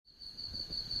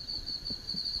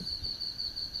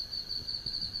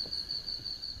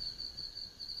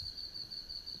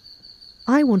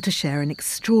I want to share an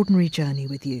extraordinary journey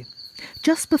with you.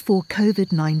 Just before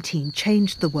COVID-19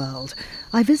 changed the world,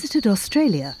 I visited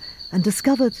Australia and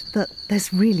discovered that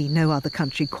there's really no other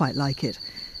country quite like it.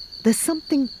 There's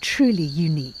something truly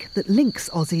unique that links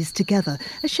Aussies together,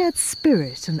 a shared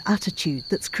spirit and attitude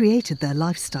that's created their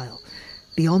lifestyle.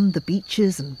 Beyond the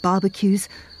beaches and barbecues,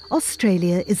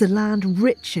 Australia is a land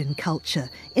rich in culture,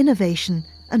 innovation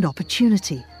and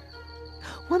opportunity.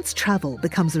 Once travel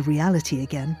becomes a reality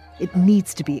again, it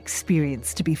needs to be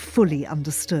experienced to be fully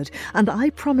understood. And I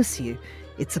promise you,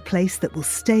 it's a place that will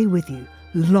stay with you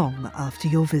long after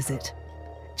your visit.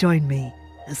 Join me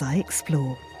as I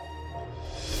explore.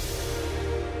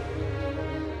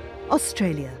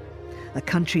 Australia, a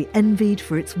country envied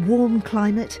for its warm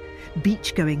climate,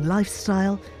 beach-going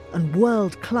lifestyle and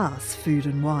world-class food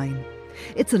and wine.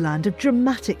 It's a land of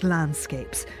dramatic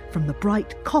landscapes, from the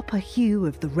bright copper hue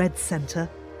of the red centre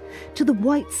to the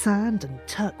white sand and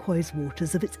turquoise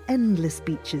waters of its endless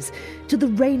beaches, to the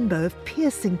rainbow of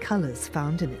piercing colours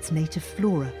found in its native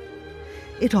flora.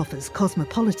 It offers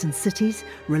cosmopolitan cities,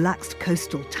 relaxed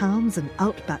coastal towns and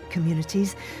outback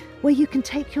communities where you can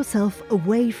take yourself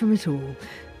away from it all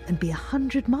and be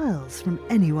 100 miles from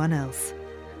anyone else.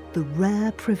 The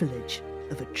rare privilege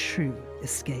of a true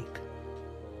escape.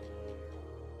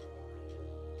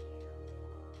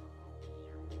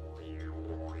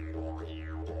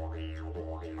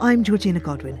 I'm Georgina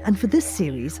Godwin, and for this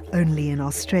series, Only in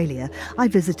Australia, I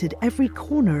visited every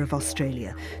corner of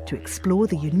Australia to explore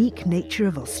the unique nature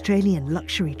of Australian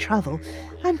luxury travel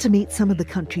and to meet some of the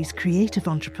country's creative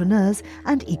entrepreneurs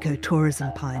and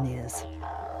ecotourism pioneers.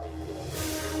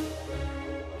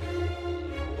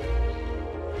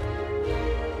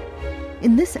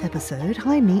 In this episode,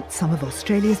 I meet some of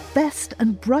Australia's best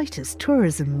and brightest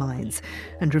tourism minds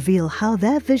and reveal how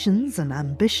their visions and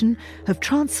ambition have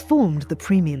transformed the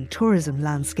premium tourism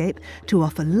landscape to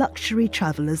offer luxury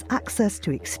travellers access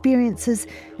to experiences,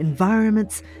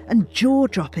 environments and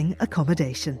jaw-dropping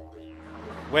accommodation.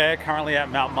 We're currently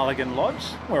at Mount Mulligan Lodge.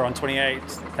 We're on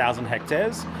 28,000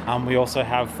 hectares. We also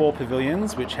have 4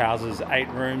 pavilions, which houses 8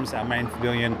 rooms, our main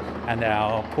pavilion and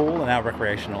our pool and our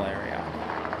recreational area.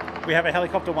 We have a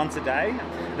helicopter once a day.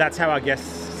 That's how our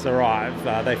guests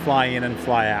arrive. They fly in and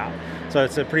fly out. So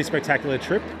it's a pretty spectacular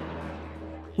trip.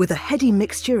 With a heady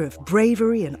mixture of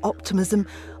bravery and optimism,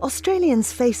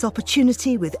 Australians face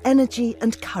opportunity with energy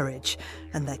and courage,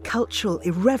 and their cultural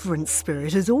irreverent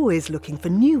spirit is always looking for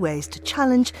new ways to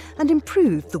challenge and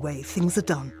improve the way things are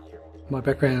done. My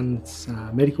background's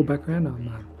medical background.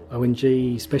 I'm an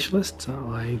ONG specialist.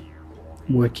 I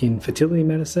work in fertility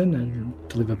medicine and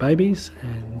deliver babies,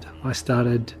 and I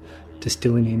started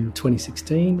distilling in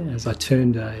 2016 as I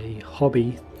turned a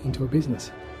hobby into a business.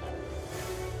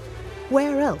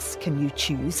 Where else can you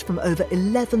choose from over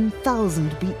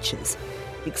 11,000 beaches,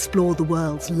 explore the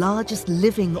world's largest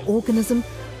living organism,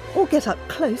 or get up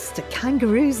close to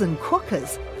kangaroos and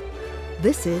quokkas?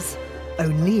 This is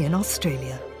Only in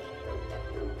Australia.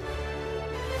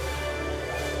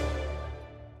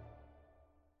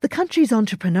 The country's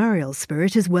entrepreneurial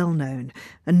spirit is well known,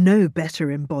 and no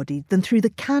better embodied than through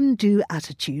the can-do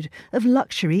attitude of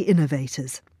luxury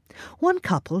innovators. One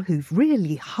couple who've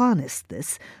really harnessed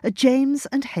this are James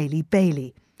and Hayley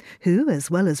Bailey, who, as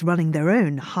well as running their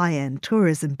own high-end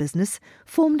tourism business,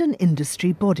 formed an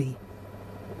industry body.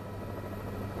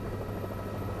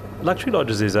 Luxury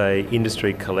Lodges is an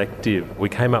industry collective. We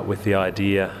came up with the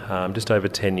idea just over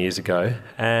 10 years ago,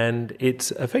 and it's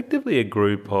effectively a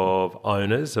group of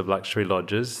owners of luxury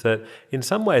lodges that in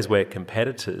some ways we're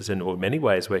competitors, and or many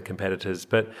ways we're competitors,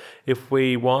 but if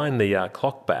we wind the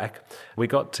clock back, we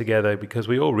got together because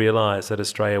we all realised that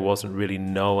Australia wasn't really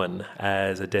known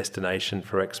as a destination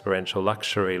for experiential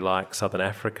luxury like Southern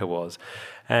Africa was.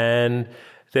 And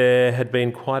there had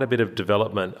been quite a bit of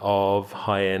development of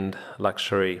high-end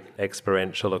luxury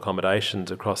experiential accommodations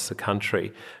across the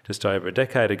country just over a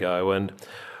decade ago. And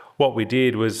what we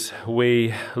did was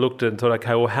we looked and thought,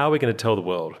 okay, well, how are we going to tell the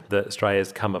world that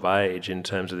Australia's come of age in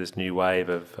terms of this new wave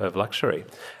of luxury?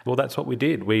 Well, that's what we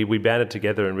did. We banded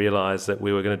together and realised that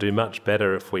we were going to do much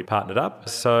better if we partnered up.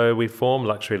 So we formed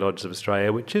Luxury Lodges of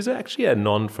Australia, which is actually a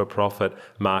non-for-profit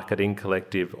marketing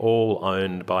collective, all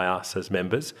owned by us as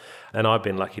members. And I've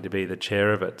been lucky to be the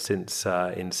chair of it since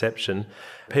inception.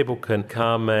 People can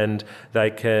come and they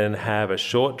can have a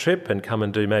short trip and come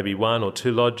and do maybe 1 or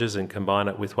 2 lodges and combine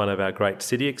it with one of our great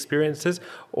city experiences,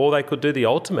 or they could do the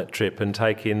ultimate trip and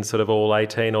take in sort of all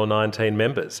 18 or 19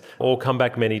 members, or come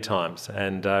back many times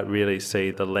and really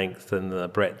see the length and the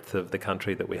breadth of the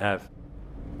country that we have.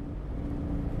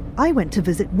 I went to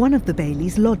visit one of the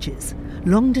Bailey's lodges,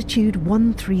 Longitude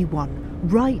 131,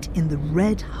 right in the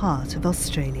red heart of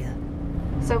Australia.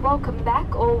 So welcome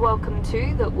back, or welcome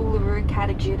to the Uluru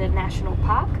Katajuta National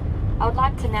Park. I would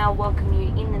like to now welcome you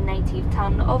in the native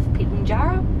tongue of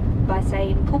Pitjantjatjara by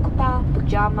saying Pukapa,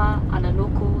 Pujama,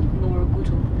 Ananuku,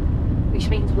 Noragutu, which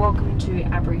means welcome to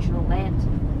Aboriginal land.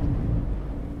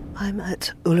 I'm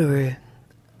at Uluru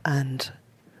and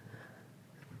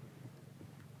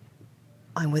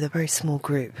I'm with a very small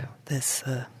group. There's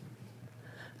a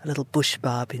little bush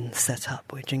bar being set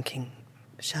up. We're drinking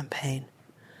champagne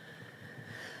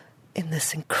in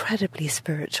this incredibly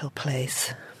spiritual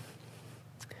place.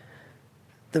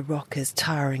 The rock is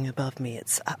towering above me.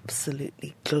 It's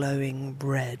absolutely glowing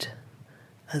red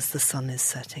as the sun is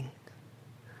setting.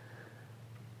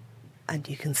 And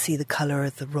you can see the colour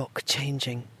of the rock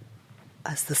changing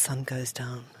as the sun goes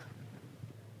down.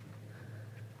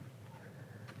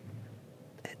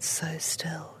 It's so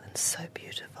still and so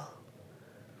beautiful.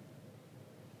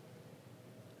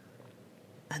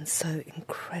 And so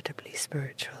incredibly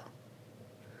spiritual.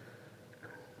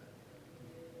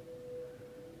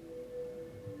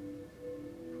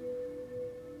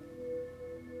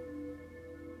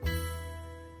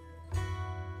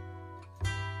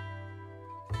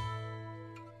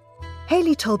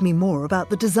 Hayley told me more about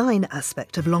the design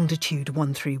aspect of Longitude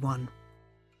 131.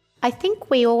 I think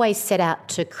we always set out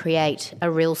to create a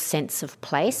real sense of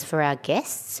place for our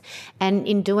guests, and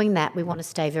in doing that we want to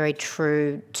stay very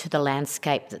true to the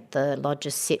landscape that the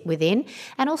lodges sit within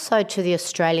and also to the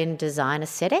Australian design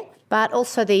aesthetic, but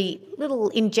also the little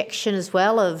injection as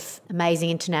well of amazing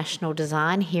international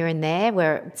design here and there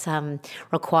where it's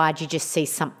required. You just see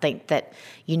something that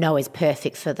you know is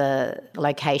perfect for the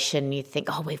location. You think,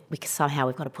 oh, we've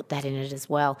got to put that in it as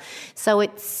well. So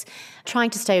it's trying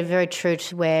to stay very true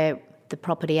to where the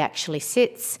property actually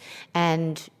sits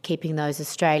and keeping those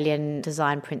Australian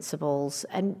design principles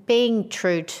and being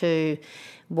true to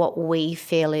what we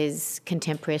feel is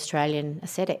contemporary Australian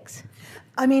aesthetics.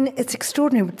 I mean, it's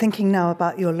extraordinary thinking now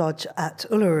about your lodge at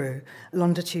Uluru,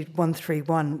 Longitude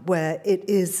 131, where it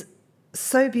is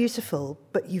so beautiful,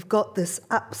 but you've got this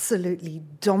absolutely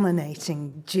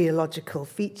dominating geological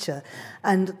feature,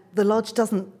 and the lodge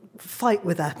doesn't fight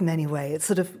with that in any way. It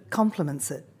sort of complements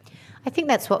it. I think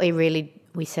that's what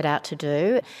we set out to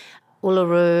do.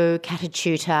 Uluru,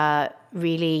 Katajuta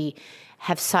really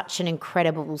have such an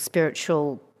incredible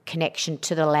spiritual connection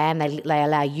to the land. They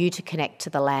allow you to connect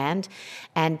to the land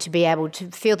and to be able to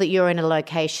feel that you're in a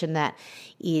location that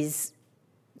is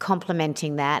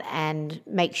complementing that and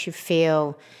makes you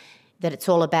feel that it's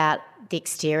all about the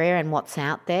exterior and what's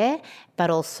out there,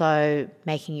 but also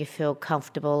making you feel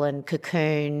comfortable and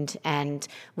cocooned and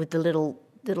with the little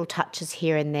touches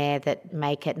here and there that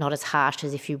make it not as harsh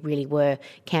as if you really were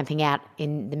camping out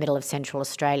in the middle of Central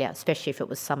Australia, especially if it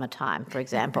was summertime, for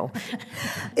example.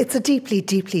 It's a deeply,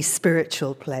 deeply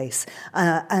spiritual place,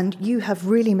 and you have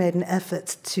really made an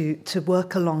effort to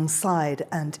work alongside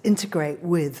and integrate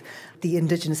with the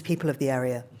Indigenous people of the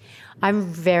area. I'm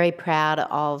very proud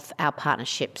of our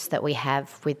partnerships that we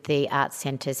have with the art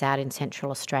centres out in Central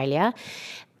Australia.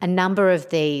 A number of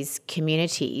these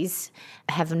communities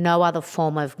have no other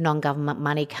form of non-government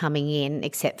money coming in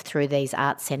except through these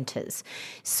art centres.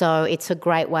 So it's a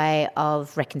great way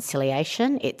of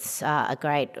reconciliation. It's a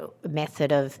great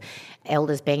method of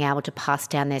elders being able to pass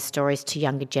down their stories to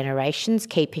younger generations,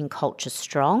 keeping culture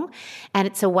strong. And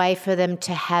it's a way for them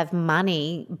to have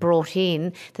money brought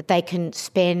in that they can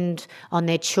spend on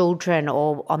their children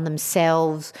or on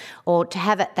themselves, or to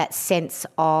have that sense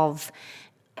of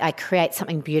I create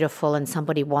something beautiful and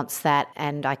somebody wants that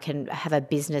and I can have a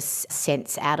business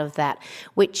sense out of that,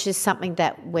 which is something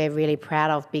that we're really proud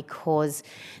of because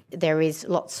there is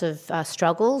lots of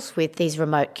struggles with these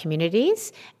remote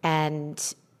communities,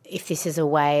 and if this is a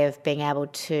way of being able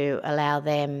to allow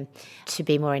them to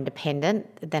be more independent,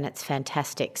 then it's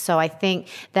fantastic. So I think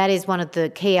that is one of the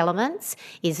key elements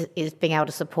is being able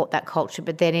to support that culture,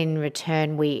 but then in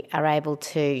return we are able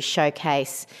to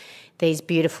showcase these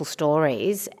beautiful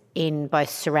stories in both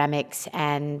ceramics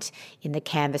and in the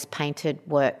canvas painted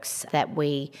works that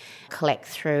we collect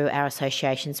through our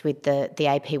associations with the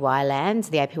APY lands,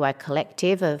 the APY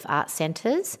collective of art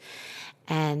centres.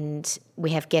 And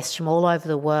we have guests from all over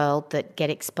the world that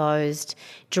get exposed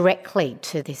directly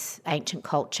to this ancient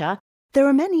culture. There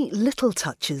are many little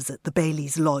touches at the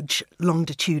Bailey's Lodge,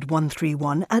 Longitude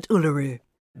 131 at Uluru.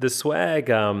 The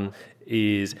swag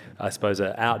is, I suppose,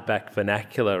 an outback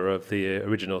vernacular of the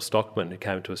original stockmen who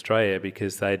came to Australia,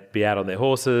 because they'd be out on their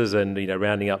horses and,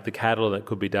 rounding up the cattle, and it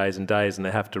could be days and days, and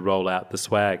they have to roll out the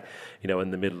swag,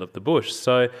 in the middle of the bush.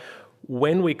 So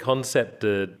When we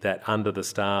concepted that under the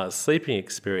stars sleeping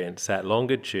experience at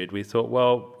longitude, we thought,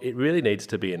 well, it really needs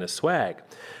to be in a swag.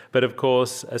 But of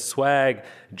course, a swag,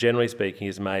 generally speaking,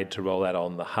 is made to roll out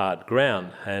on the hard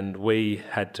ground. And we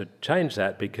had to change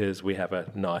that because we have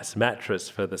a nice mattress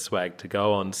for the swag to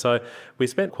go on. So we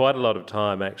spent quite a lot of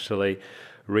time actually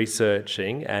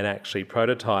researching and actually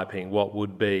prototyping what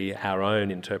would be our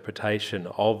own interpretation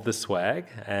of the swag,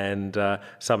 and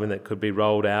something that could be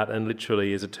rolled out and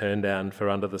literally is a turn down for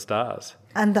Under the Stars.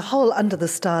 And the whole Under the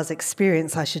Stars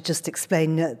experience, I should just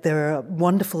explain, there are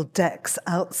wonderful decks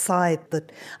outside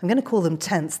I'm going to call them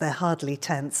tents, they're hardly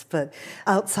tents, but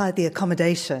outside the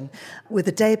accommodation with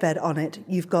a daybed on it.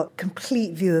 You've got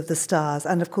complete view of the stars,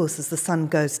 and of course as the sun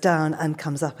goes down and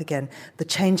comes up again, the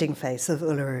changing face of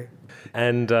Uluru.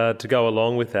 And to go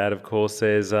along with that, of course,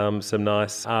 there's some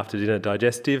nice after-dinner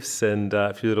digestives and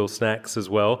a few little snacks as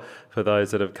well for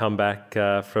those that have come back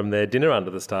from their dinner under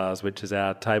the stars, which is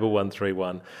our Table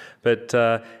 131. But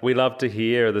we love to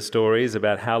hear the stories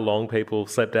about how long people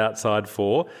slept outside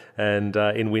for, and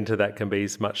in winter that can be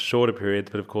much shorter periods,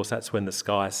 but of course that's when the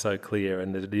sky is so clear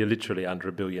and you're literally under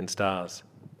a billion stars.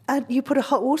 And you put a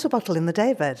hot water bottle in the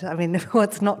daybed. I mean,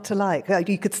 what's not to like?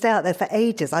 You could stay out there for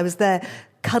ages. I was there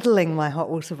cuddling my hot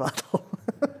water bottle.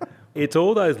 It's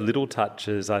all those little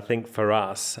touches, I think, for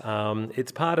us.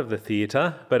 It's part of the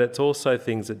theatre, but it's also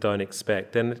things that don't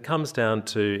expect. And it comes down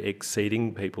to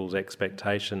exceeding people's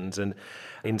expectations. And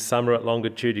in summer at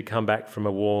longitude, you come back from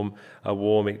a warm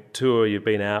tour, you've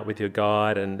been out with your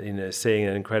guide and seeing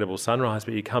an incredible sunrise,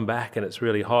 but you come back and it's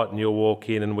really hot and you'll walk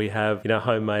in and we have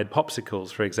homemade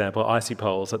popsicles, for example, icy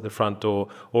poles at the front door,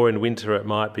 or in winter it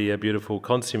might be a beautiful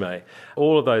consommé.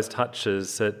 All of those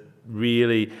touches that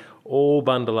really all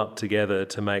bundle up together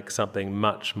to make something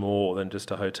much more than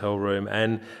just a hotel room,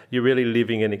 and you're really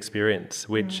living an experience,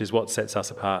 which is what sets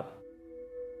us apart.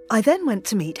 I then went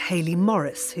to meet Hayley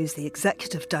Morris, who's the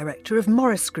Executive Director of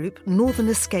Morris Group Northern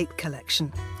Escape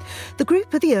Collection. The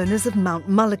group are the owners of Mount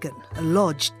Mulligan, a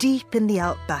lodge deep in the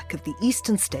outback of the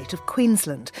eastern state of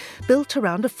Queensland, built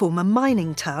around a former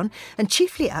mining town and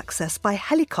chiefly accessed by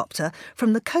helicopter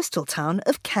from the coastal town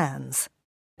of Cairns.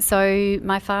 So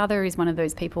my father is one of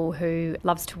those people who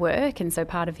loves to work, and so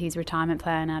part of his retirement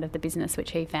plan out of the business which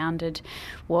he founded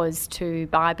was to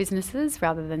buy businesses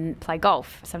rather than play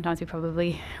golf. Sometimes we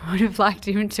probably would have liked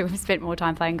him to have spent more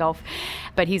time playing golf,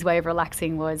 but his way of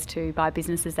relaxing was to buy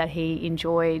businesses that he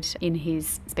enjoyed in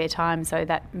his spare time. So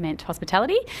that meant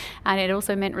hospitality, and it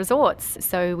also meant resorts.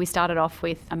 So we started off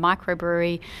with a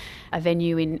microbrewery, a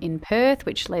venue in Perth,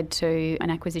 which led to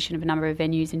an acquisition of a number of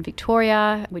venues in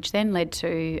Victoria, which then led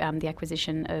to the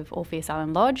acquisition of Orpheus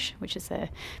Island Lodge, which is a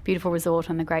beautiful resort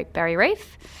on the Great Barrier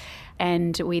Reef.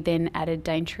 And we then added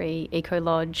Daintree Eco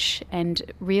Lodge and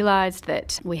realised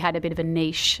that we had a bit of a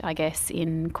niche, I guess,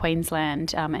 in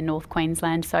Queensland and North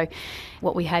Queensland. So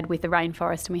what we had with the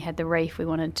rainforest and we had the reef, we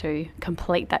wanted to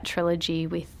complete that trilogy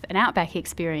with an outback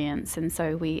experience. And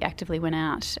so we actively went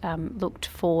out, looked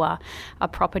for a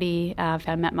property,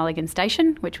 found Mount Mulligan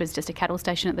Station, which was just a cattle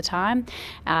station at the time,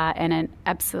 and an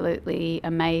absolutely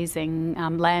amazing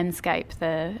landscape,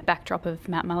 the backdrop of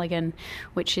Mount Mulligan,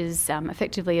 which is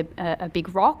effectively a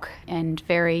big rock and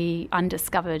very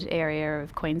undiscovered area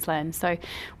of Queensland. So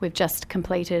we've just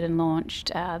completed and launched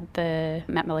the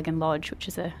Mount Mulligan Lodge, which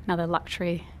is another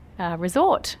luxury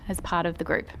resort as part of the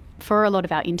group. For a lot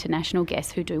of our international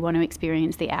guests who do want to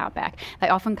experience the outback, they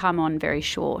often come on very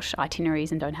short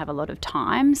itineraries and don't have a lot of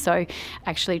time. So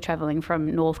actually travelling from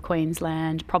North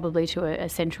Queensland probably to a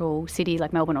central city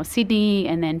like Melbourne or Sydney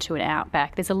and then to an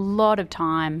outback, there's a lot of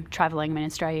time travelling. I mean,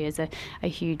 Australia is a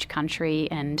huge country,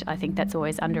 and I think that's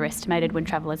always underestimated when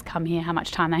travellers come here, how much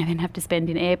time they then have to spend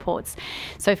in airports.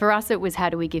 So for us it was, how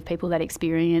do we give people that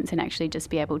experience and actually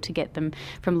just be able to get them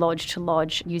from lodge to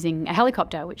lodge using a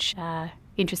helicopter, which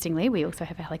interestingly, we also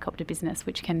have a helicopter business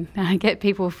which can get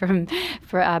people from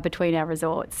between our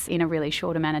resorts in a really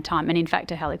short amount of time. And in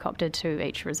fact, a helicopter to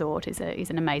each resort is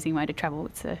an amazing way to travel.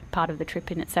 It's a part of the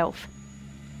trip in itself.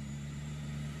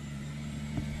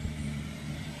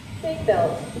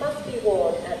 Seatbelts must be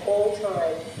worn at all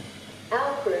times.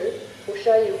 Our crew will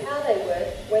show you how they work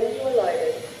when you are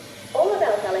loaded. All of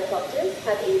our helicopters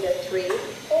have either 3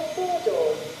 or 4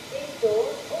 doors. These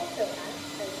doors also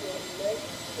act as your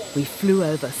emergency. We flew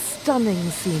over stunning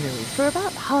scenery for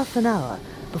about half an hour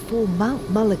before Mount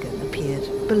Mulligan appeared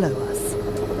below us.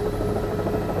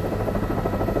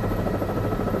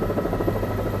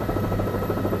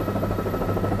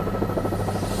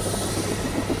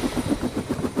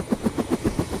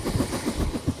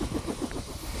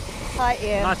 Hi,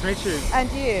 Ian. Nice to meet you.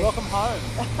 And you. Welcome home.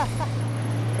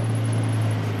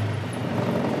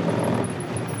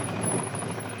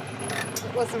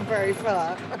 wasn't very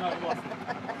far. No, it wasn't.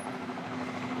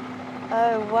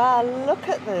 Oh wow, look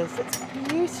at this. It's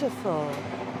beautiful.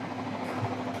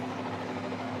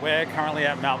 We're currently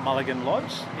at Mount Mulligan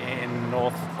Lodge in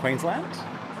North Queensland.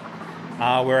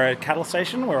 We're a cattle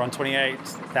station. We're on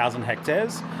 28,000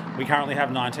 hectares. We currently have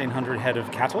 1,900 head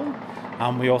of cattle.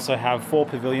 We also have 4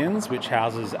 pavilions, which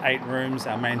houses 8 rooms,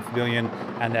 our main pavilion,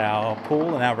 and our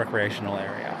pool and our recreational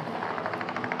area.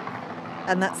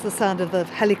 And that's the sound of the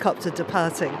helicopter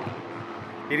departing.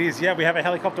 It is, yeah. We have a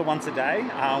helicopter once a day,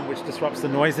 which disrupts the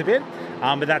noise a bit,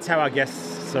 but that's how our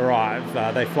guests arrive.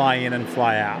 They fly in and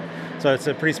fly out. So it's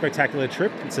a pretty spectacular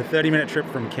trip. It's a 30-minute trip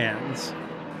from Cairns.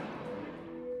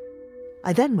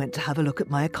 I then went to have a look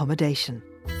at my accommodation.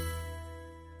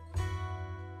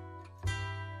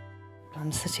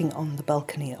 I'm sitting on the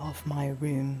balcony of my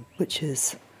room, which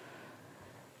is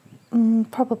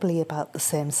probably about the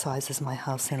same size as my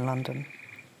house in London.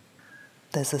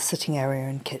 There's a sitting area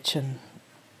and kitchen,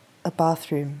 a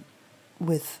bathroom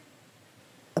with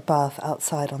a bath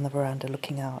outside on the veranda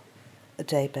looking out, a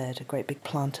day bed, a great big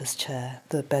planter's chair.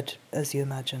 The bed, as you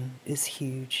imagine, is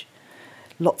huge.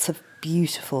 Lots of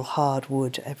beautiful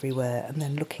hardwood everywhere, and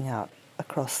then looking out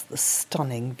across the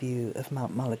stunning view of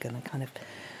Mount Mulligan, a kind of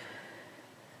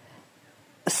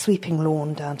a sweeping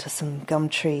lawn down to some gum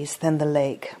trees, then the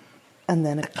lake, and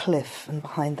then a cliff, and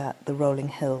behind that the rolling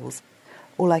hills.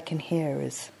 All I can hear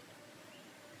is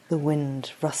the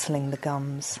wind rustling the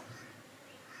gums,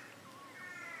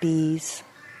 bees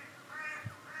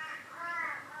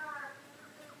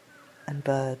and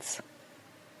birds.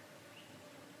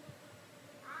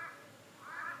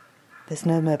 There's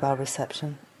no mobile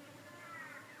reception.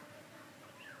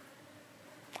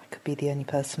 I could be the only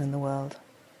person in the world.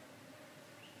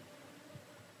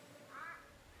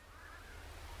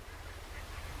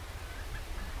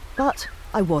 But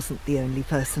I wasn't the only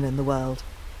person in the world.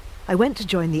 I went to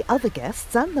join the other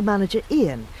guests and the manager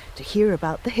Ian to hear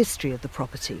about the history of the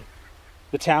property.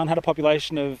 The town had a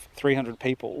population of 300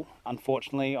 people.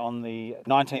 Unfortunately, on the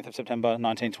 19th of September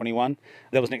 1921,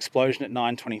 there was an explosion at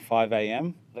 9:25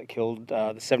 a.m. that killed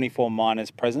the 74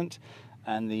 miners present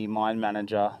and the mine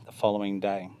manager the following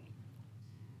day.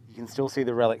 You can still see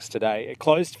the relics today. It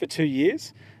closed for 2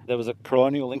 years. There was a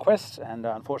colonial inquest and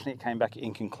unfortunately it came back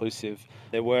inconclusive.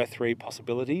 There were 3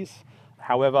 possibilities.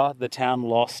 However, the town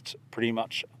lost pretty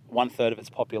much 1/3 of its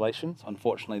population. So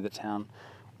unfortunately, the town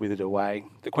withered away.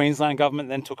 The Queensland government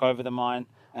then took over the mine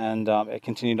and it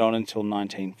continued on until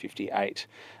 1958.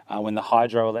 When the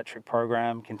hydroelectric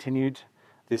program continued,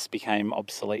 this became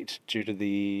obsolete due to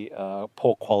the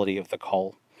poor quality of the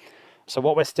coal. So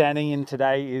what we're standing in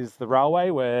today is the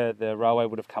railway, where the railway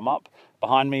would have come up.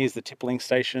 Behind me is the tippling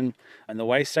station and the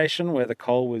weigh station, where the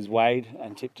coal was weighed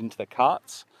and tipped into the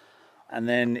carts. And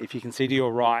then if you can see to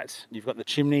your right, you've got the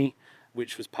chimney,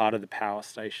 which was part of the power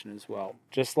station as well.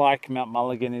 Just like Mount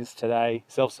Mulligan is today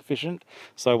self-sufficient,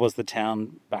 so was the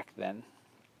town back then.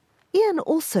 Ian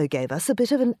also gave us a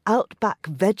bit of an outback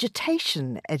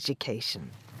vegetation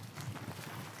education.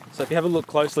 So if you have a look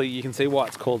closely, you can see why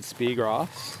it's called spear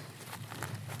grass.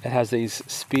 It has these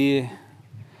spear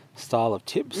style of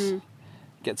tips.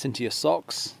 Gets into your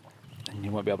socks and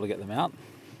you won't be able to get them out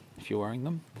if you're wearing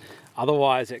them.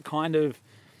 Otherwise,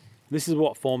 this is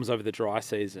what forms over the dry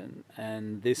season,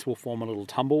 and this will form a little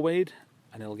tumbleweed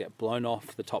and it'll get blown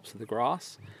off the tops of the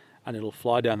grass and it'll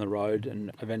fly down the road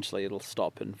and eventually it'll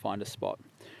stop and find a spot.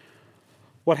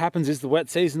 What happens is the wet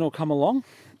season will come along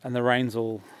and the rains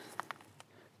will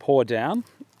pour down,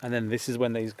 and then this is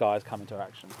when these guys come into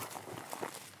action.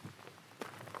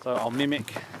 So I'll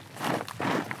mimic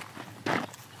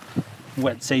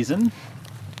wet season.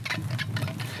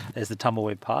 There's the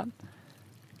tumbleweed part.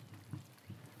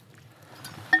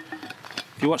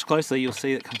 If you watch closely, you'll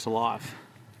see it come to life.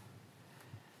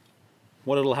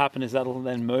 What it'll happen is that'll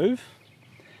then move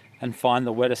and find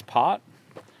the wettest part.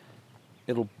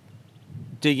 It'll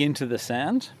dig into the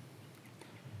sand,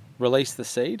 release the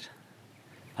seed,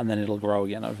 and then it'll grow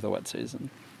again over the wet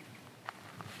season.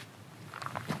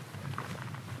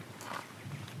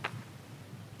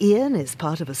 Ian is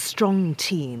part of a strong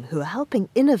team who are helping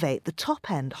innovate the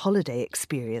top-end holiday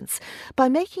experience by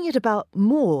making it about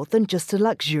more than just a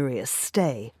luxurious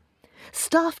stay.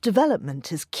 Staff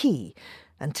development is key,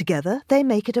 and together they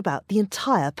make it about the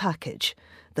entire package: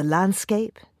 the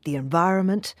landscape, the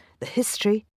environment, the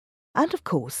history, and of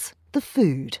course, the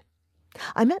food.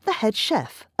 I met the head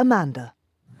chef, Amanda.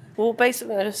 Well,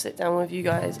 basically I just sit down with you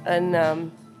guys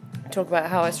and talk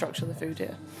about how I structure the food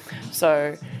here.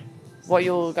 So what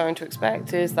you're going to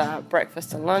expect is that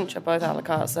breakfast and lunch are both a la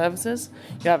carte services.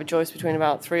 You have a choice between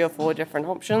about 3 or 4 different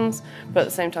options, but at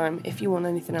the same time, if you want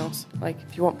anything else, like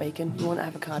if you want bacon, you want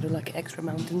avocado, like extra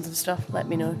mountains and stuff, let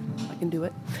me know. I can do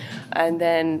it. And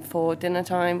then for dinner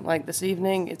time, like this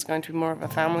evening, it's going to be more of a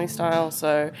family style.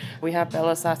 So we have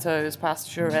Bella Sato's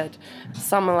pasture-fed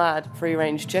Summerlad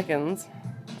free-range chickens,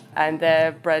 and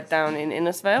they're bred down in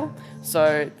Innisfail.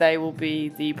 So they will be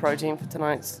the protein for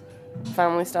tonight's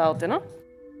family-style dinner.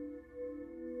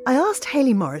 I asked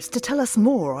Hayley Morris to tell us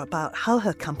more about how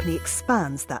her company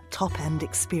expands that top-end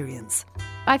experience.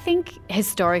 I think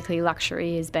historically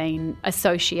luxury has been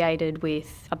associated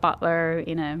with a butler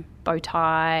in a bow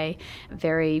tie,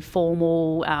 very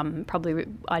formal, probably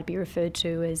I'd be referred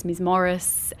to as Ms.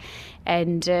 Morris,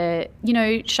 and,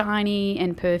 shiny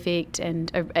and perfect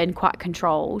and quite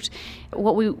controlled.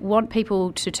 What we want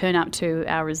people to turn up to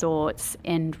our resorts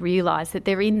and realise that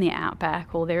they're in the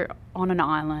outback, or they're on an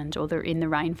island, or they're in the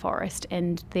rainforest,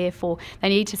 and therefore they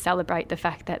need to celebrate the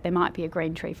fact that there might be a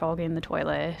green tree frog in the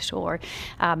toilet, or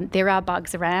there are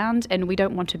bugs around, and we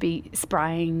don't want to be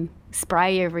spraying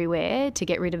spray everywhere to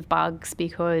get rid of bugs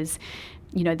because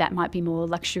that might be more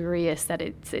luxurious, that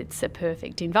it's a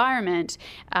perfect environment.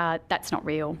 That's not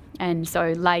real. And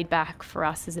so laid back for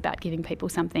us is about giving people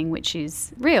something which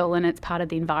is real and it's part of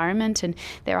the environment. And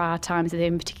there are times,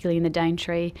 particularly in the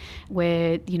Daintree,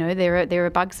 where there are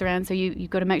bugs around, so you've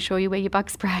got to make sure you wear your bug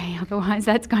spray, otherwise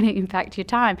that's going to impact your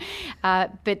time.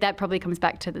 But that probably comes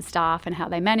back to the staff and how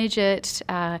they manage it.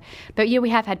 But we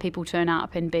have had people turn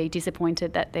up and be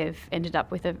disappointed that they've ended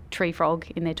up with a tree frog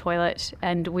in their toilet,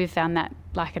 and we've found that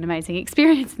like an amazing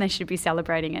experience, and they should be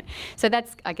celebrating it. So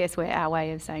that's, I guess, where our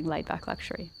way of saying laid back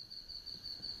luxury.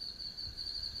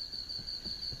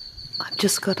 I've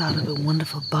just got out of a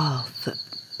wonderful bath that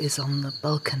is on the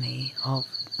balcony of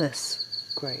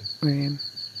this great room.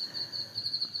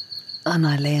 And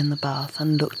I lay in the bath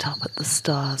and looked up at the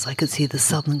stars. I could see the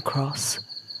Southern Cross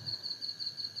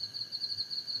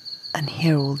and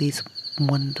hear all these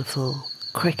wonderful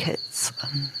crickets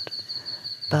and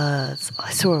birds.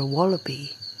 I saw a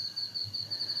wallaby.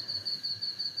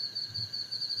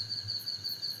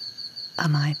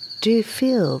 And I do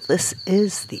feel this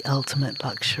is the ultimate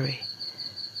luxury,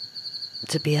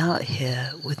 to be out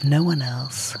here with no one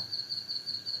else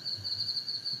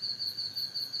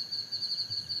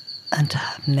and to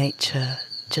have nature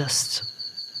just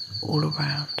all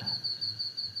around.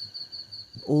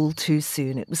 All too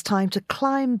soon, it was time to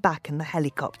climb back in the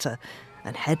helicopter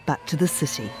and head back to the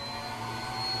city.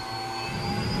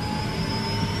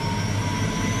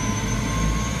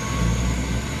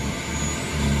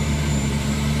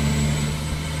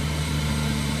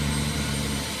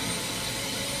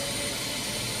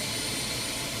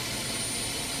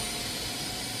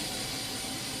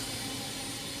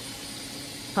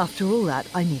 After all that,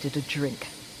 I needed a drink.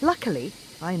 Luckily,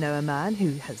 I know a man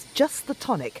who has just the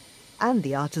tonic and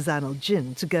the artisanal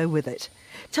gin to go with it.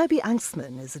 Toby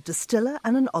Angstman is a distiller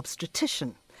and an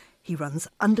obstetrician. He runs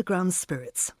Underground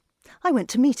Spirits. I went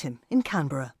to meet him in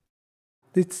Canberra.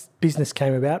 This business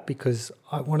came about because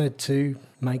I wanted to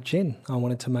make gin. I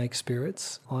wanted to make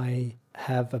spirits. I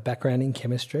have a background in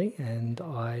chemistry and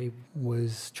I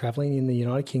was travelling in the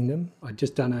United Kingdom. I'd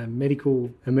just done a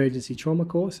medical emergency trauma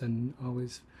course and I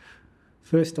was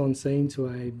first on scene to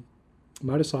a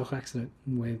motorcycle accident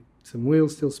where some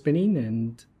wheels still spinning,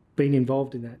 and being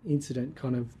involved in that incident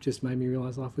kind of just made me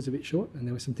realise life was a bit short, and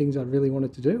there were some things I'd really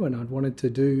wanted to do, and I'd wanted to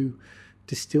do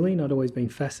distilling. I'd always been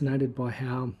fascinated by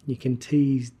how you can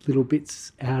tease little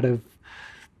bits out of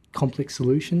complex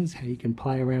solutions, how you can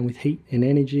play around with heat and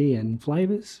energy and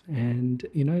flavours, and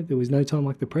there was no time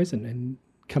like the present. And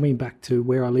coming back to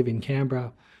where I live in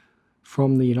Canberra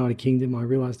from the United Kingdom, I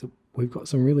realised that we've got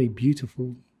some really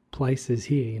beautiful places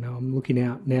here. I'm looking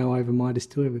out now over my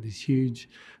distillery with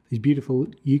these beautiful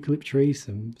eucalypt trees,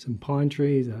 some pine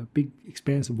trees, a big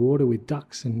expanse of water with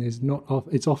ducks, and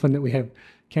it's often that we have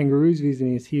kangaroos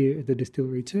visiting us here at the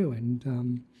distillery too.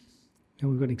 And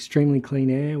we've got extremely clean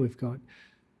air, we've got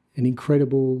an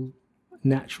incredible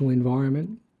natural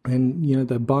environment, and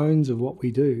the bones of what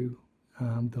we do,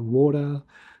 the water,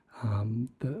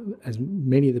 as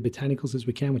many of the botanicals as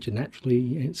we can, which are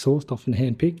naturally sourced, often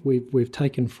hand-picked, we've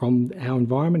taken from our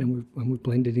environment and we've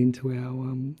blended into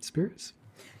our spirits.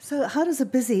 So how does a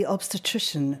busy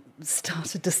obstetrician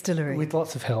start a distillery? With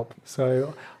lots of help.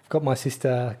 So I've got my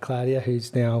sister Claudia,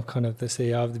 who's now kind of the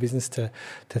CEO of the business, to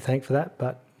thank for that.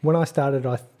 But when I started,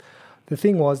 the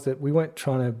thing was that we weren't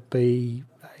trying to be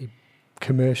a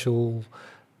commercial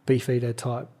beefeater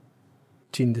type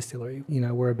gin distillery.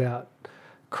 We're about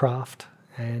craft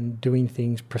and doing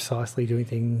things precisely, doing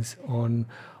things on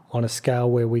on a scale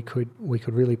where we could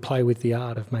really play with the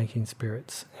art of making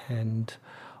spirits. And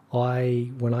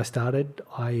when I started,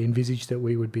 I envisaged that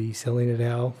we would be selling at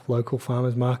our local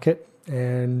farmers market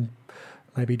and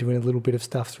maybe doing a little bit of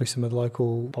stuff through some of the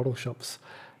local bottle shops.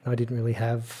 I didn't really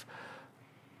have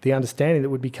the understanding that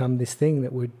would become this thing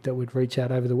that would reach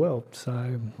out over the world. So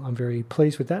I'm very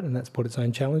pleased with that, and that's brought its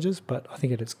own challenges. But I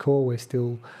think at its core, we're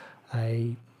still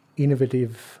a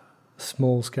innovative,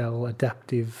 small-scale,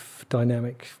 adaptive,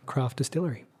 dynamic craft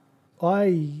distillery.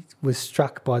 I was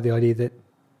struck by the idea that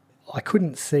I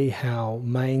couldn't see how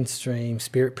mainstream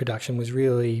spirit production was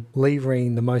really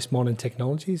levering the most modern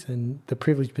technologies, and the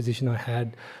privileged position I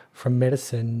had from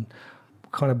medicine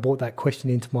kind of brought that question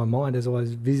into my mind as I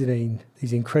was visiting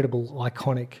these incredible,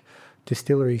 iconic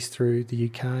distilleries through the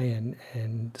UK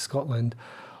and Scotland.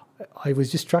 I was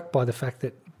just struck by the fact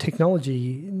that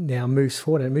technology now moves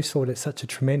forward, and it moves forward at such a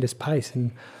tremendous pace.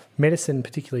 And medicine,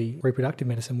 particularly reproductive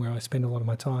medicine, where I spend a lot of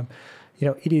my time,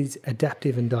 it is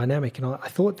adaptive and dynamic. And I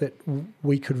thought that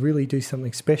we could really do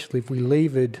something special if we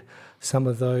levered some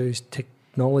of those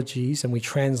technologies and we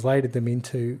translated them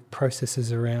into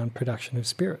processes around production of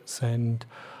spirits. And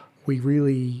we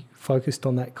really focused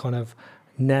on that kind of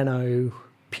nano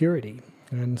purity.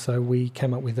 And so we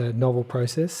came up with a novel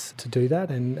process to do that,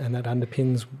 and that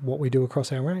underpins what we do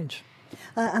across our range.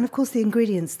 And of course the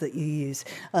ingredients that you use.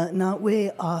 Now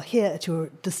we are here at your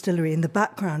distillery. In the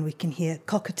background we can hear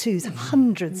cockatoos,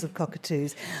 hundreds of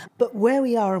cockatoos. But where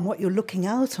we are and what you're looking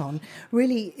out on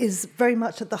really is very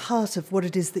much at the heart of what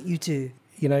it is that you do.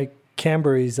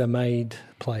 Canberra is a made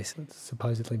place. It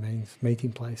supposedly means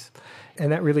meeting place.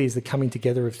 And that really is the coming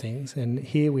together of things. And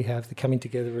here we have the coming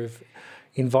together of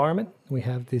environment. We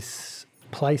have this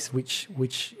place which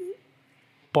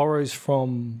borrows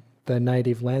from the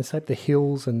native landscape. The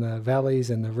hills and the valleys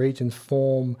and the regions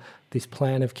form this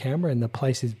plan of Canberra, and the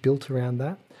place is built around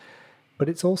that. But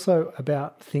it's also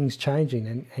about things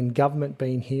changing and government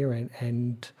being here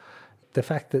and the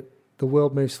fact that the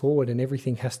world moves forward and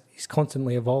everything is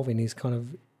constantly evolving is kind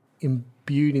of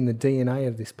imbued in the DNA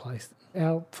of this place.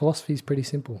 Our philosophy is pretty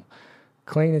simple.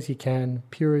 Clean as you can,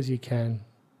 pure as you can,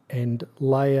 and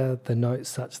layer the notes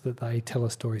such that they tell a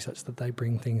story, such that they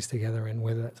bring things together. And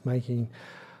whether that's making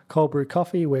cold brew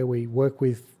coffee, where we work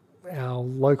with our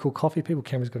local coffee people.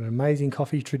 Canberra's got an amazing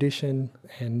coffee tradition,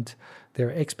 and there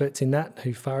are experts in that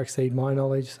who far exceed my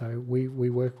knowledge. So we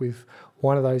work with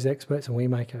one of those experts and we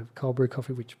make a cold brew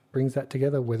coffee which brings that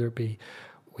together, whether it be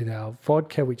with our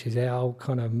vodka, which is our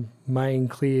kind of main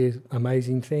clear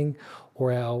amazing thing,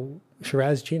 or our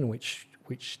Shiraz gin, which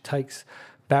takes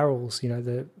barrels,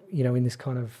 in this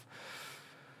kind of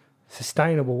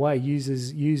sustainable way,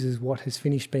 uses what has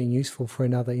finished being useful for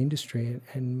another industry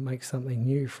and makes something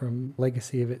new from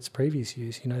legacy of its previous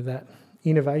use. That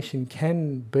innovation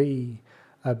can be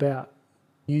about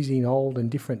using old and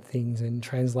different things and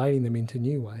translating them into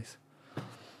new ways.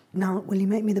 Now, will you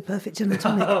make me the perfect gin and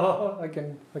tonic? I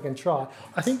can try.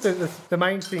 I think the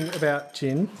main thing about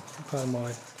gin, pardon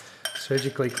my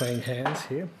surgically clean hands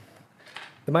here,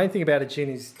 the main thing about a gin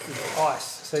is ice.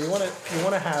 So you want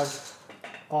to have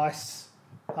ice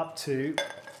up to,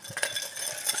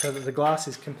 so that the glass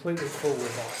is completely full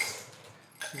with ice.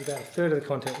 So about a third of the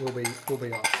content will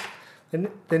be ice. And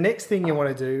the next thing you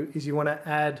want to do is you want to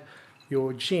add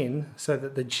your gin so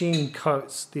that the gin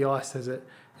coats the ice as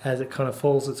it kind of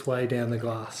falls its way down the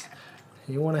glass.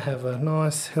 You want to have a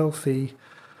nice healthy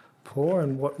pour,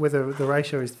 and whether the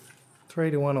ratio is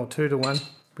 3-1 or 2-1,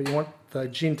 but you want the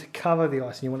gin to cover the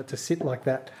ice and you want it to sit like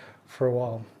that for a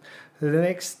while. So the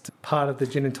next part of the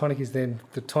gin and tonic is then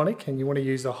the tonic, and you want to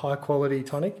use a high quality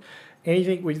tonic.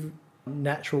 Anything with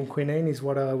natural quinine is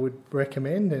what I would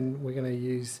recommend, and we're going to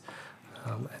use,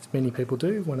 as many people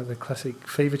do, one of the classic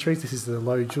fever trees. This is the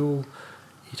low joule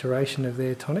iteration of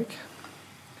their tonic.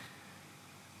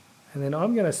 And then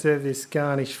I'm going to serve this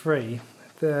garnish free.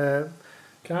 The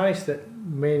garnish that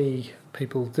many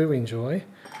people do enjoy,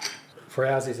 for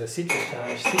ours, is a citrus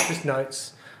garnish. Citrus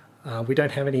notes. We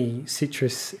don't have any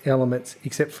citrus elements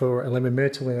except for a lemon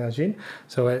myrtle in our gin.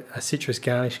 So a citrus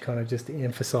garnish kind of just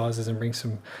emphasises and brings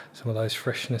some of those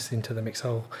freshness into the mix.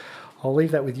 I'll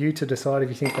leave that with you to decide if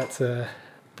you think that's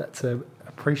a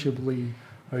appreciably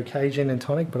okay gin and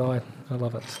tonic, but I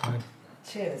love it. So.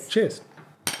 Cheers. Cheers.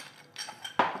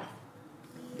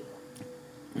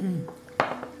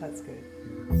 That's good.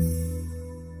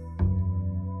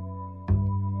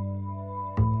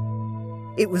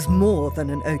 It was more than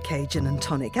an okay gin and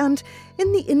tonic, and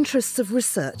in the interests of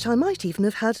research, I might even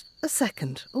have had a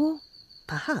second, or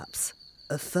perhaps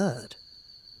a third.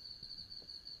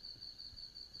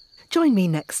 Join me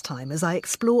next time as I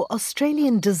explore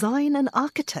Australian design and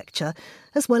architecture,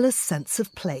 as well as sense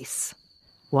of place.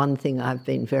 One thing I've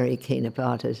been very keen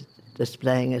about is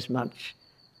displaying as much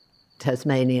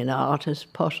Tasmanian art as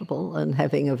possible and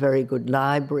having a very good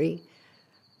library.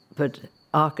 But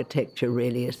architecture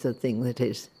really is the thing that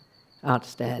is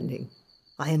outstanding.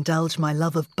 I indulge my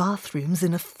love of bathrooms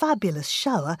in a fabulous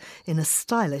shower in a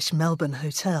stylish Melbourne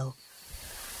hotel.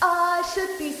 I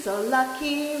should be so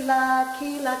lucky,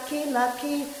 lucky, lucky,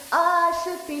 lucky. I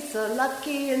should be so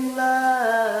lucky in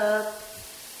love.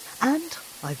 And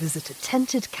I visit a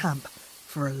tented camp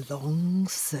for a long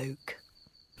soak.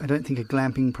 I don't think a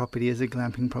glamping property is a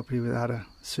glamping property without a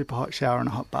super hot shower and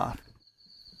a hot bath.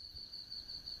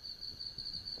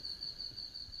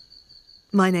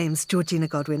 My name's Georgina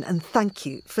Godwin, and thank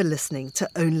you for listening to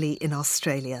Only in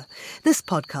Australia. This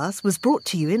podcast was brought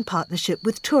to you in partnership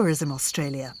with Tourism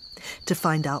Australia. To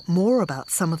find out more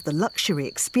about some of the luxury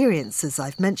experiences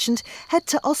I've mentioned, head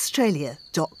to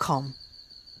australia.com.